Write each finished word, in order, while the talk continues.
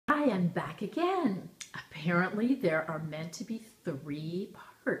I am back again. Apparently there are meant to be 3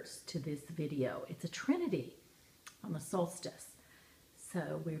 parts to this video. It's a trinity on the solstice.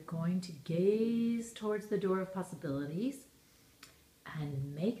 So we're going to gaze towards the door of possibilities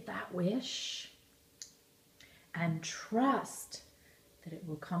and make that wish and trust that it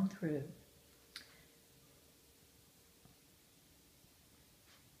will come through.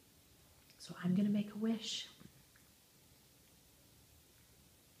 So I'm going to make a wish.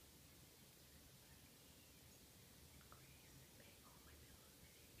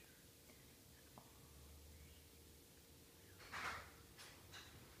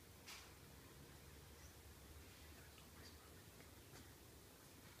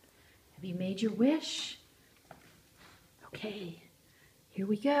 Have you made your wish? Okay, here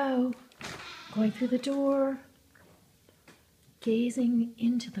we go. Going through the door, gazing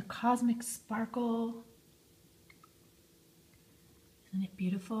into the cosmic sparkle. Isn't it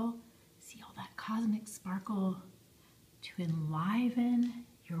beautiful? See all that cosmic sparkle to enliven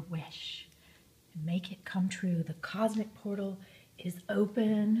your wish and make it come true. The cosmic portal is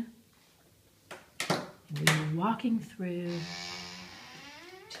open and we are walking through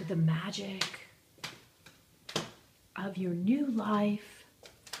to the magic of your new life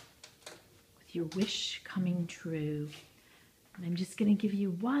with your wish coming true. And I'm just going to give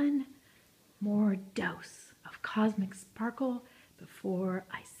you one more dose of cosmic sparkle before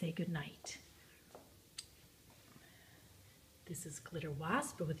I say goodnight. This is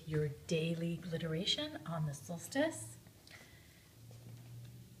W.A.S.P with your daily glitteration on the solstice,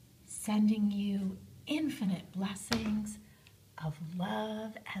 sending you infinite blessings of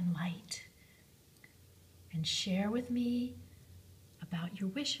love and light. And share with me about your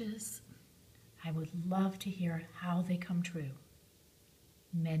wishes. I would love to hear how they come true.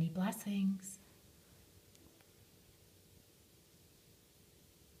 Many blessings.